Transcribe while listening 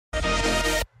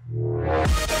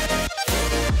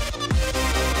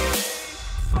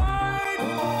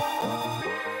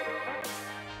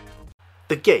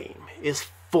The game is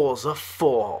Forza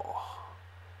 4.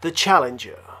 The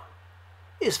challenger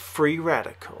is Free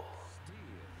Radical.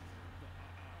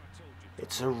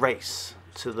 It's a race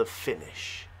to the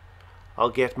finish. I'll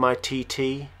get my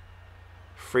TT.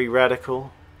 Free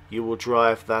Radical, you will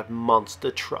drive that monster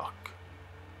truck.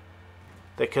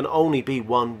 There can only be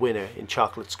one winner in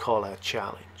Chocolate's Callout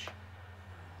Challenge.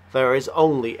 There is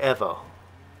only ever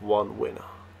one winner.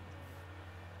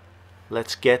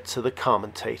 Let's get to the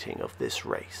commentating of this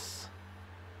race.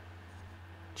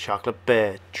 Chocolate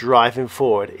Bear driving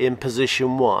forward in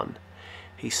position 1.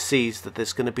 He sees that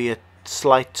there's going to be a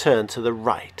slight turn to the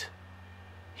right.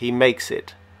 He makes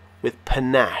it with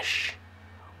panache,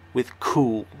 with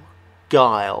cool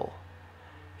guile.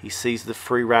 He sees the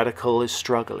Free Radical is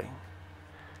struggling.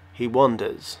 He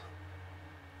wonders,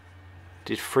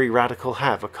 did Free Radical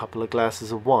have a couple of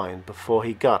glasses of wine before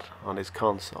he got on his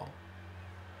console?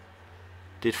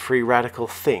 Did Free Radical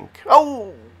think,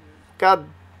 oh, god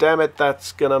damn it,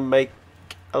 that's gonna make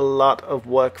a lot of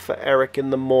work for Eric in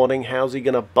the morning, how's he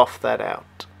gonna buff that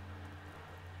out?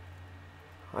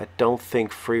 I don't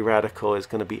think Free Radical is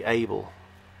gonna be able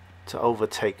to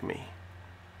overtake me.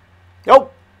 Oh,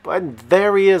 and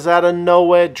there he is out of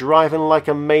nowhere, driving like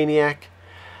a maniac.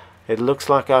 It looks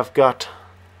like I've got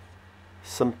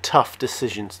some tough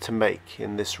decisions to make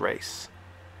in this race.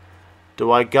 Do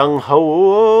I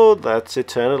gung-ho? Oh, that's it.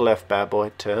 Turn it left, bad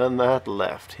boy. Turn that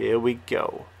left. Here we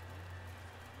go.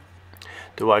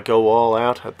 Do I go all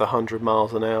out at the 100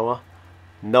 miles an hour,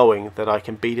 knowing that I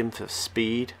can beat him for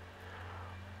speed?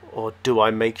 Or do I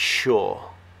make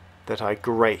sure that I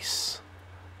grace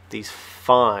these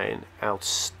fine,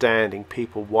 outstanding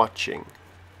people watching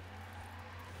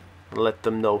and let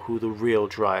them know who the real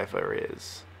driver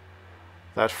is?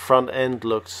 That front end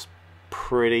looks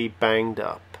pretty banged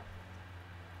up.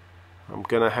 I'm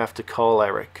gonna have to call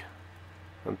Eric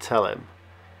and tell him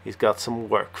he's got some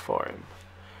work for him.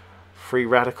 Free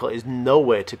Radical is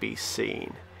nowhere to be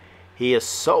seen. He is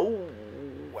so...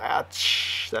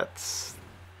 ouch, that's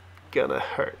gonna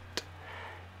hurt.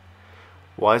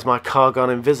 Why is my car gone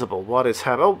invisible? What is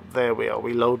happening? Oh, there we are.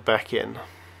 We load back in.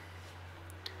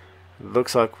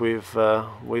 Looks like we've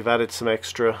added some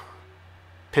extra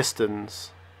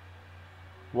pistons.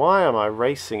 Why am I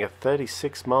racing at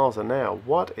 36 miles an hour?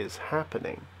 What is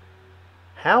happening?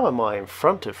 How am I in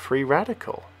front of Free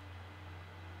Radical?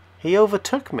 He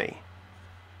overtook me.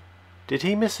 Did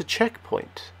he miss a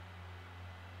checkpoint?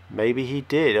 Maybe he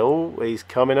did. Oh, he's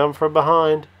coming on from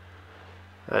behind.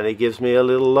 And he gives me a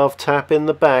little love tap in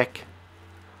the back.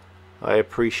 I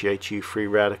appreciate you, Free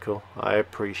Radical. I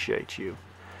appreciate you.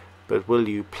 But will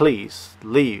you please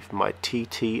leave my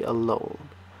TT alone?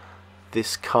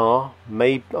 This car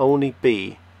may only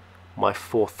be my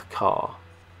 4th car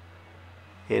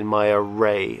in my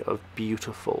array of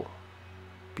beautiful,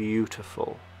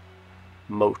 beautiful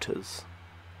motors.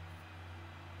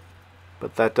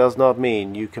 But that does not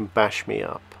mean you can bash me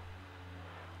up.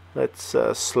 Let's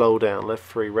slow down. Let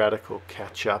Free Radical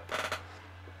catch up.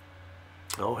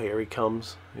 Oh, here he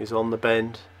comes. He's on the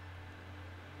bend.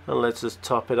 And let's just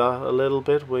top it up a little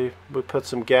bit. We put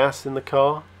some gas in the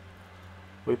car.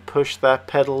 We push that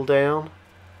pedal down.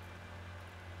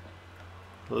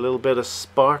 A little bit of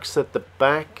sparks at the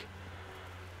back.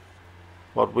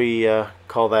 What we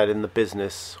call that in the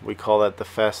business, we call that the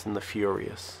Fast and the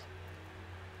Furious.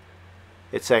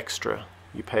 It's extra.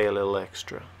 You pay a little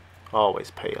extra. Always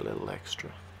pay a little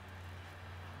extra.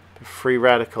 But Free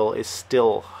Radical is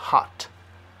still hot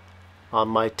on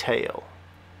my tail.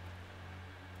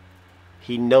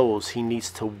 He knows he needs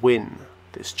to win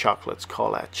this Chocolate's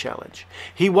Callout Challenge.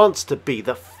 He wants to be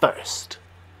the first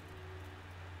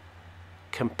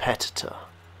competitor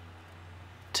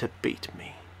to beat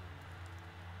me.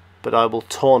 But I will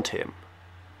taunt him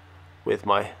with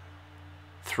my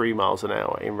 3 miles an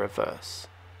hour in reverse.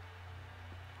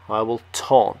 I will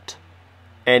taunt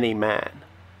any man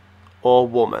or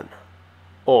woman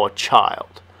or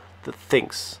child that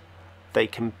thinks they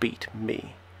can beat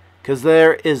me. Because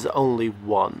there is only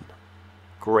one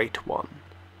great one.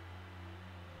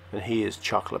 And he is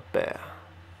Chocolate Bear.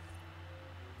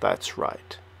 That's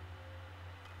right.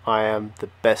 I am the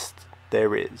best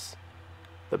there is,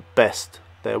 the best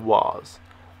there was,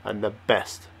 and the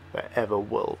best there ever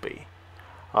will be.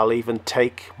 I'll even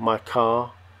take my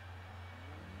car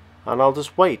and I'll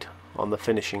just wait on the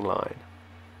finishing line.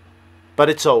 But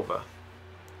it's over.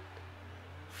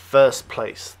 First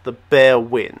place, the bear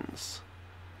wins.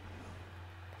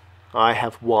 I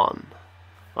have won.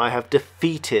 I have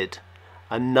defeated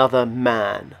another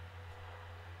man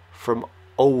from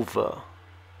over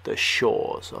the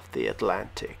shores of the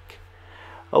Atlantic.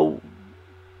 Oh,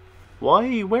 Why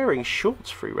are you wearing shorts,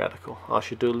 Free Radical? I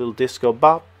should do a little disco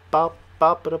bop, bop,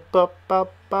 bop, bop, bop,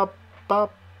 bop, bop,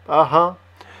 bop. Uh-huh.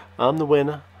 I'm the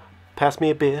winner. Pass me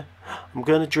a beer. I'm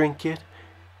gonna drink it.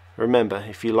 Remember,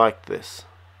 if you like this,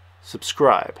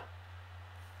 subscribe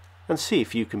and see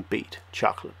if you can beat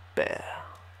Chocolate Bear.